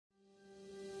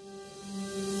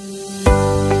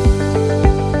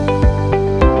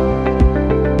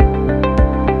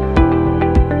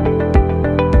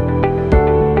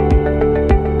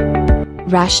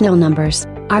Rational numbers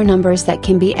are numbers that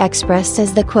can be expressed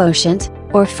as the quotient,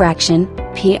 or fraction,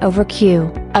 p over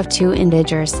q, of two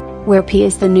integers, where p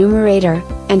is the numerator,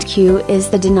 and q is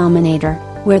the denominator,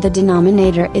 where the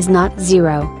denominator is not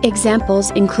zero.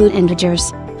 Examples include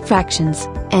integers, fractions,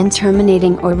 and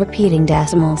terminating or repeating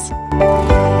decimals.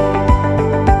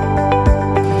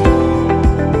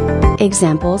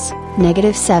 Examples: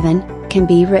 -7 can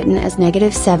be written as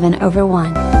 -7 over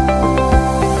 1,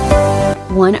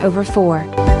 1 over 4,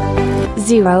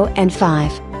 0 and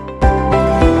 5.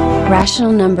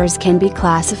 Rational numbers can be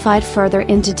classified further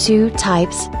into two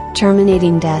types: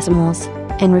 terminating decimals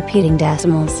and repeating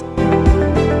decimals.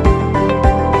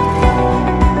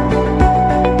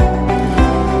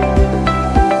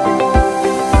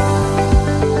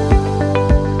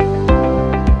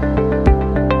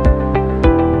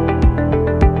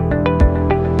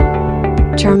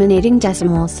 Terminating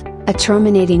decimals. A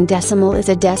terminating decimal is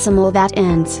a decimal that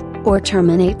ends, or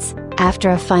terminates, after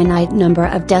a finite number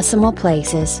of decimal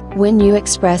places. When you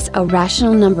express a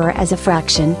rational number as a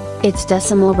fraction, its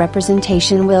decimal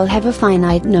representation will have a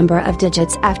finite number of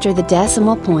digits after the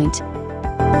decimal point.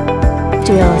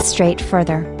 To illustrate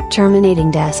further,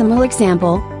 terminating decimal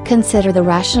example, consider the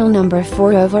rational number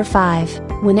 4 over 5.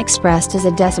 When expressed as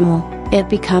a decimal, it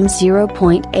becomes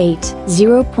 0.8.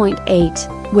 0.8,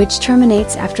 which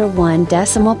terminates after one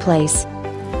decimal place.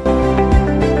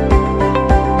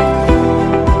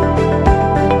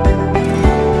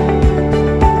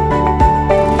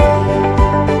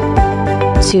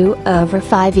 Two over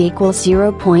 5 equals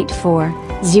 0.4.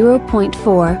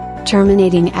 0.4,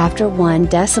 terminating after one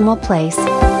decimal place.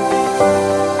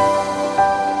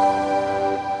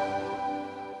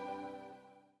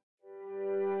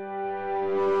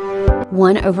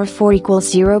 One over 4 equals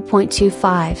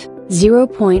 0.25.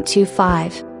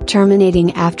 0.25,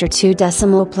 terminating after two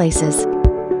decimal places.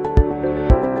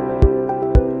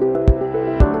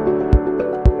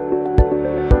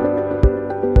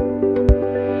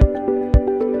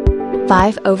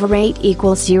 5 over 8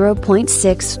 equals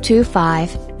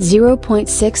 0.625.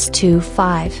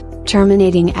 0.625,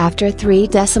 terminating after three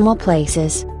decimal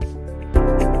places.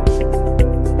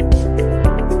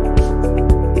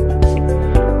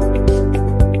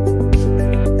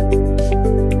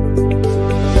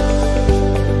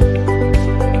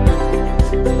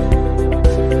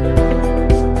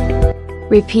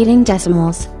 Repeating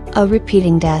decimals. A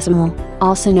repeating decimal,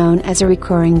 also known as a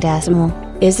recurring decimal,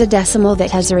 is a decimal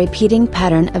that has a repeating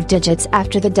pattern of digits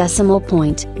after the decimal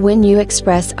point. When you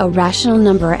express a rational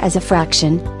number as a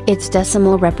fraction, its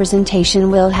decimal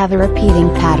representation will have a repeating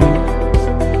pattern.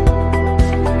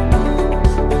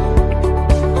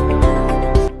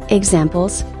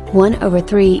 Examples: 1 over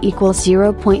 3 equals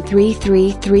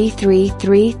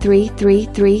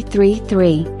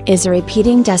 0.3333333333 is a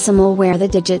repeating decimal where the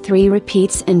digit 3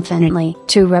 repeats infinitely.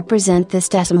 To represent this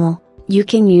decimal, you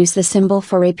can use the symbol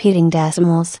for repeating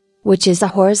decimals, which is a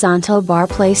horizontal bar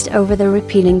placed over the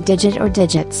repeating digit or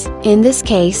digits. In this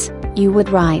case, you would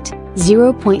write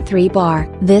 0.3 bar.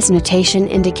 This notation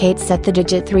indicates that the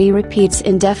digit 3 repeats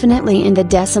indefinitely in the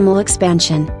decimal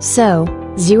expansion. So,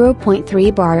 0.3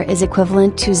 bar is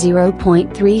equivalent to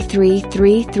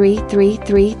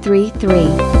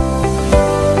 0.33333333.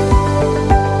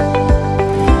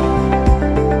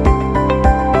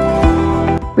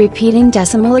 Repeating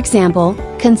decimal example,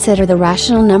 consider the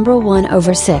rational number 1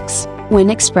 over 6. When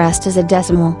expressed as a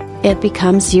decimal, it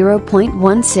becomes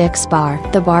 0.16 bar.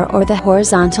 The bar or the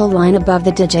horizontal line above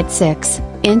the digit 6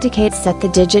 indicates that the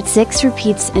digit 6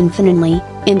 repeats infinitely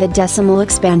in the decimal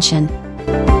expansion.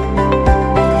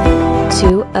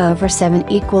 2 over 7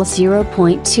 equals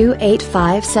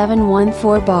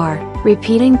 0.285714 bar,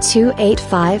 repeating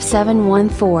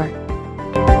 285714.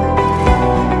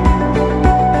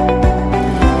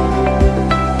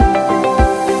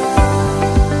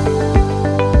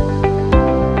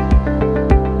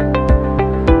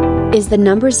 Is the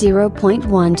number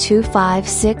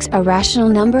 0.1256 a rational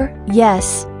number?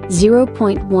 Yes,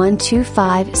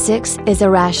 0.1256 is a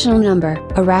rational number.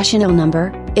 A rational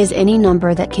number is any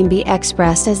number that can be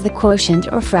expressed as the quotient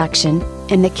or fraction.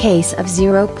 In the case of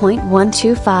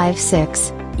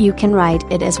 0.1256, you can write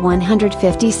it as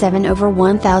 157 over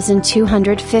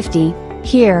 1250.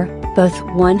 Here, both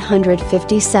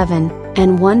 157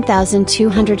 and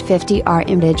 1250 are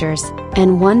integers,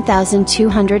 and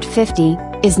 1250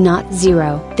 is not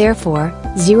zero. Therefore,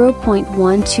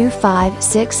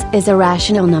 0.1256 is a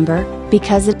rational number,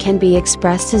 because it can be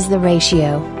expressed as the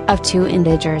ratio of two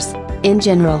integers. In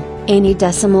general, any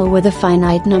decimal with a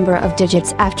finite number of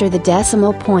digits after the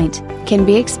decimal point can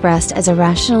be expressed as a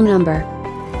rational number.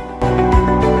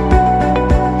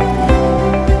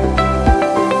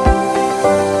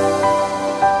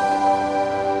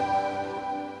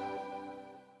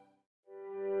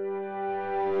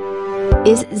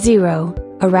 Is 0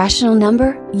 a rational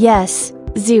number? Yes,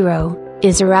 0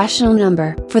 is a rational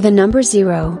number. For the number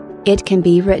 0, it can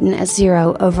be written as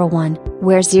 0 over 1,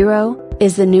 where 0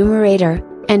 is the numerator,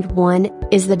 and 1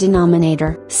 is the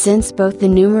denominator. Since both the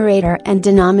numerator and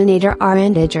denominator are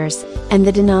integers, and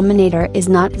the denominator is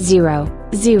not 0,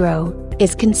 0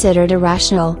 is considered a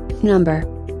rational number.